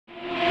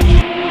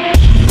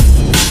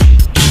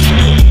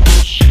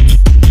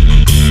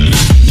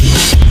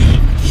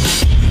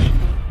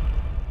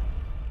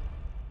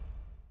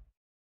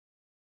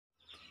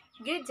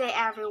Good day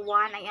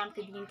everyone, I am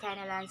Kadeen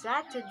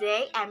Canalanza.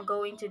 Today I'm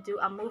going to do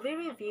a movie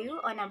review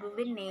on a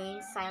movie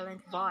named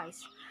Silent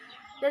Voice.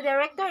 The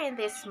director in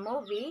this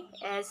movie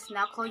is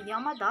Nako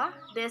Yamada.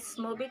 This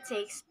movie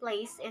takes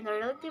place in the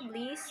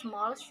relatively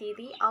small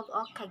city of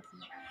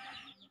Okagi,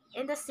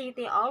 in the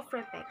city of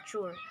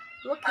Prefecture,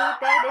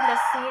 located in the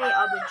city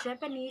of the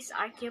Japanese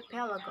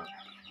archipelago.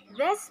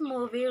 This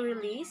movie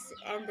released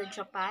in the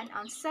Japan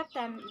on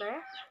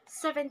September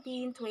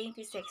 17,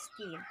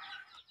 2016.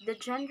 The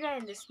genre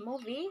in this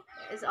movie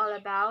is all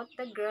about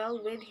the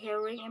girl with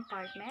hearing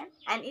impairment,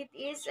 and it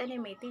is an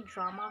animated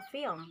drama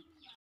film.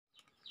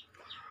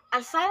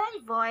 A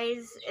Silent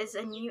Voice is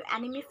a new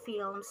anime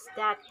film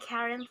that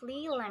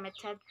currently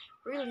limited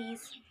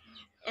release.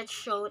 It's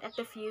shown at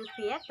a few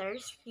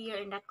theaters here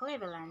in the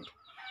Cleveland,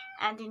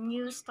 and the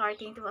news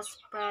starting to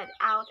spread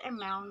out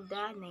around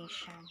the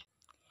nation.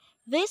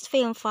 This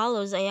film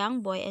follows a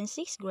young boy in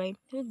sixth grade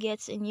who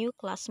gets a new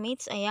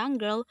classmates, a young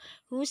girl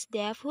who's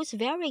deaf, who's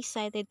very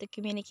excited to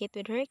communicate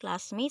with her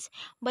classmates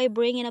by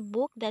bringing a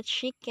book that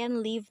she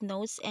can leave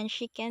notes and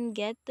she can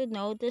get to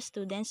know the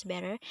students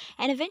better.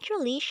 And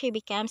eventually, she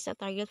becomes a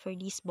target for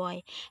this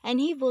boy. And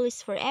he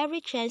bullies for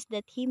every chance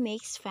that he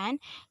makes fun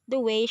the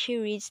way she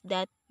reads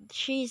that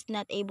she is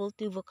not able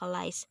to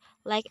vocalize.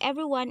 Like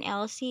everyone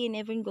else, he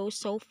even goes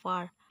so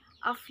far.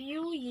 A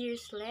few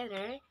years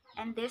later,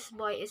 and this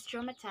boy is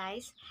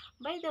traumatized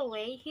by the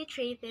way he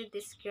treated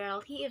this girl,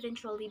 he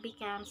eventually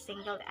becomes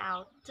singled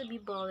out to be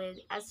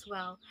bullied as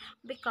well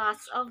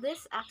because of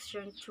this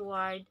action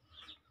toward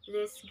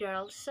this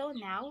girl. So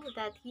now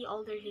that he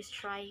older, he's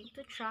trying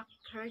to track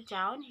her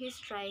down. He's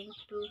trying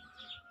to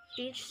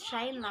teach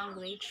sign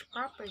language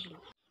properly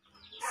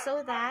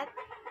so that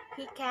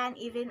he can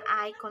even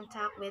eye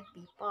contact with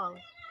people.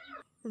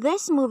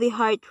 This movie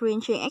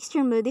heart-wrenching,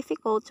 extremely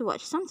difficult to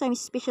watch sometimes,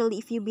 especially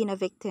if you've been a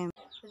victim.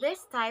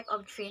 This type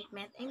of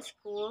treatment in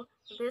school,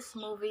 this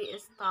movie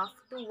is tough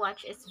to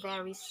watch. It's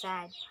very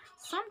sad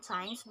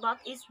sometimes, but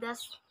it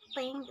does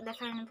thing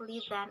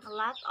differently than a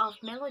lot of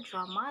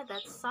melodrama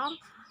that some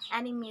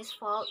animes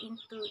fall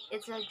into.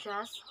 It's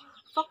just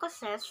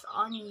focuses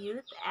on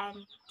youth and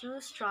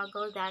to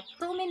struggle that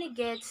so many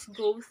kids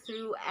go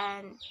through,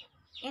 and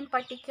in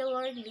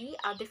particularly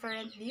a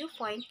different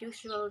viewpoint,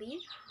 usually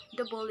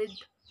the bullied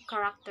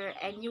character,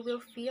 and you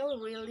will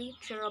feel really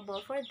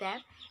terrible for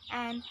them,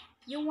 and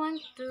you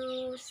want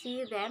to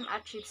see them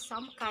achieve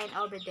some kind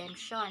of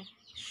redemption.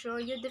 Sure,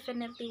 you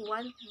definitely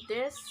want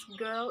this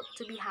girl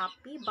to be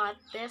happy, but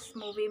this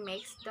movie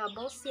makes the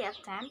ballsy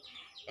attempt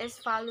is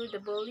follow the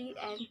bully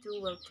and do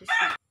well to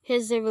see.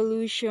 His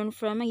evolution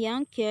from a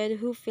young kid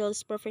who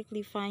feels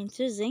perfectly fine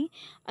choosing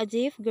a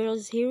deaf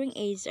girl's hearing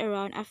aids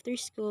around after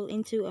school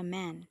into a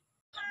man.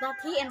 That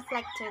he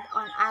inflicted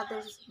on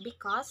others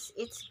because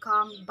it's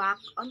come back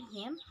on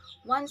him.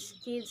 Once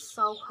kids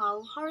saw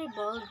how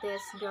horrible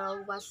this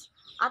girl was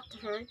at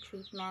her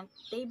treatment,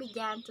 they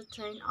began to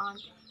turn on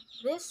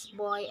this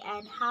boy,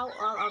 and how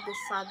all of a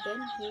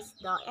sudden he's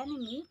the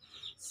enemy.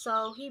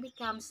 So he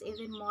becomes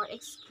even more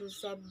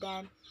exclusive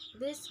than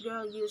this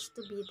girl used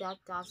to be that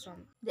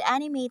doesn't. The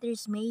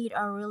animators made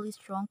a really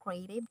strong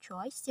creative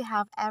choice to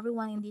have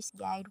everyone in this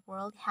guide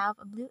world have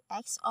a blue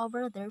X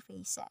over their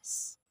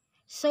faces.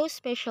 So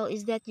special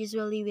is that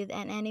usually with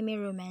an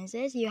anime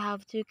romances, you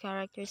have two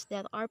characters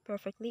that are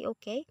perfectly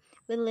okay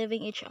with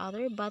living each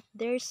other, but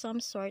there's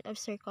some sort of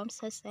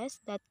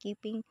circumstances that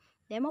keeping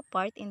them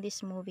apart in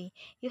this movie.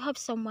 You have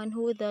someone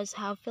who does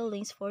have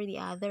feelings for the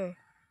other.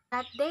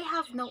 That they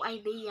have no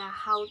idea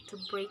how to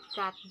break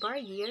that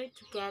barrier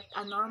to get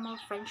a normal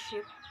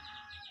friendship.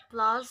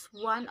 Plus,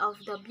 one of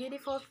the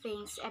beautiful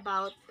things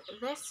about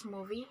this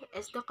movie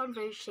is the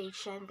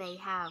conversation they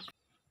have.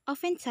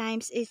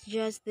 Oftentimes, it's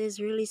just these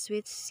really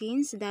sweet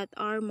scenes that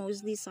are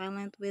mostly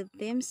silent with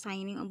them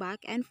signing back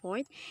and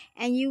forth,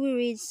 and you will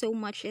read so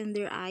much in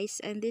their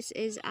eyes, and this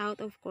is out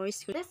of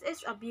course. This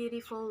is a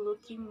beautiful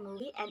looking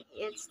movie, and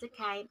it's the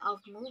kind of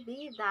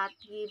movie that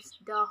gives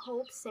the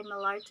hope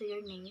similar to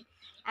your name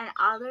and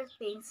other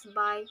things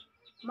by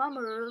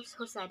Mamoru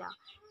Hosoda.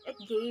 It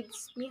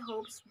gives me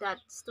hopes that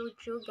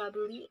Studio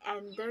Ghibli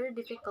and their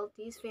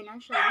difficulties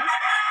financially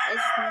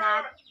is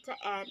not the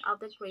end of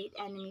the great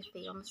anime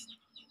films.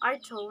 Are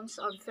tons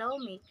of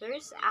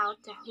filmmakers out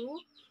there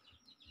who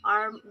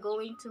are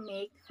going to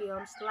make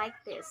films like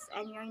this,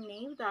 and your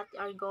name that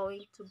are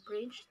going to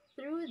bridge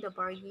through the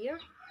barrier,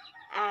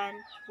 and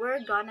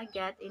we're gonna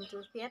get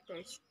into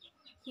theaters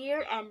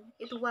here. And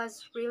it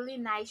was really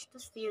nice to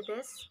see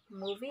this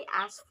movie.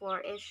 As for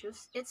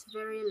issues, it's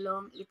very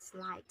long, it's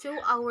like 2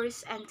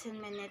 hours and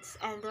 10 minutes,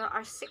 and there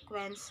are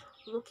sequences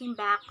looking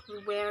back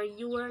where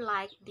you were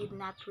like did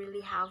not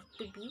really have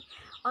to be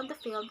on the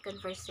film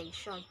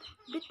conversation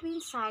between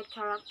side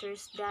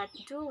characters that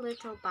do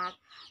little but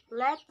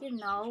let you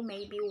know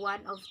maybe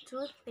one of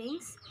two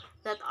things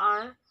that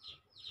are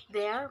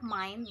their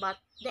mind, but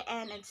the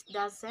end it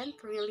doesn't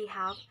really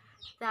have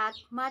that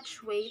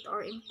much weight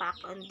or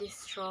impact on this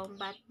strong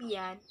but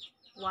beyond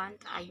what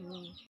I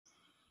mean.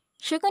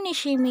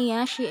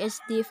 Shukonishimiya, she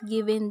is deaf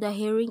given the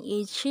hearing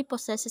aid she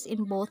possesses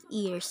in both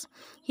ears.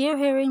 Her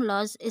hearing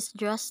loss is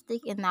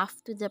drastic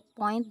enough to the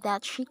point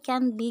that she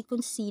can be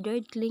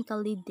considered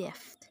clinically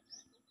deaf.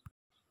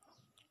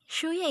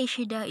 Shuya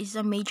Ishida is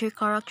a major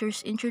character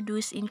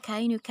introduced in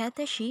Kainu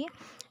Katashi.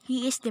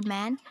 He is the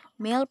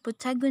male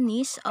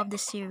protagonist of the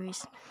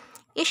series.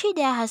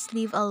 Ishida has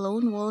lived a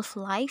lone wolf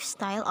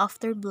lifestyle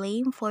after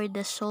blame for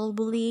the soul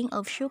bullying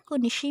of Shuko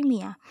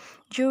Nishimiya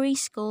during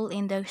school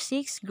in the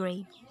 6th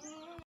grade.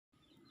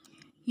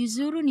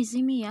 Yuzuru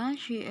Nizimiya,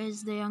 she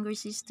is the younger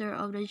sister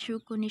of the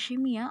Shuko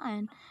Nishimiya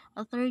and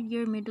a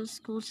third-year middle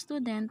school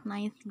student,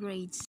 9th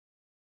grades.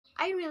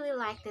 I really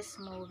like this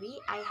movie.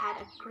 I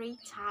had a great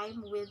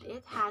time with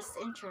it. Has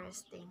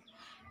interesting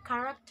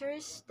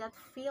characters that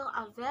feel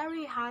a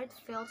very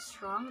heartfelt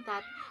strong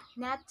that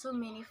not too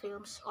many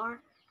films or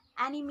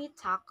anime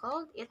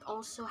tackled. It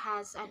also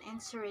has an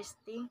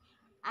interesting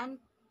and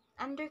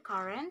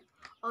undercurrent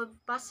of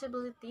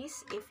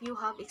possibilities if you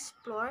have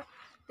explored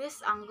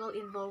this angle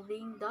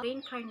involving the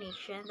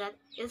reincarnation that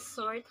is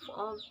sort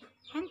of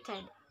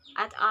hinted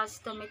at as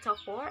the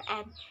metaphor,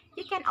 and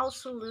you can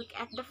also look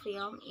at the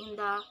film in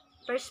the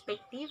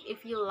perspective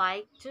if you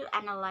like to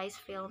analyze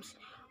films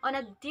on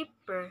a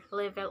deeper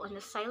level. On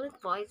the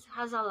silent voice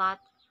has a lot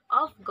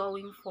of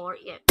going for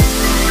it.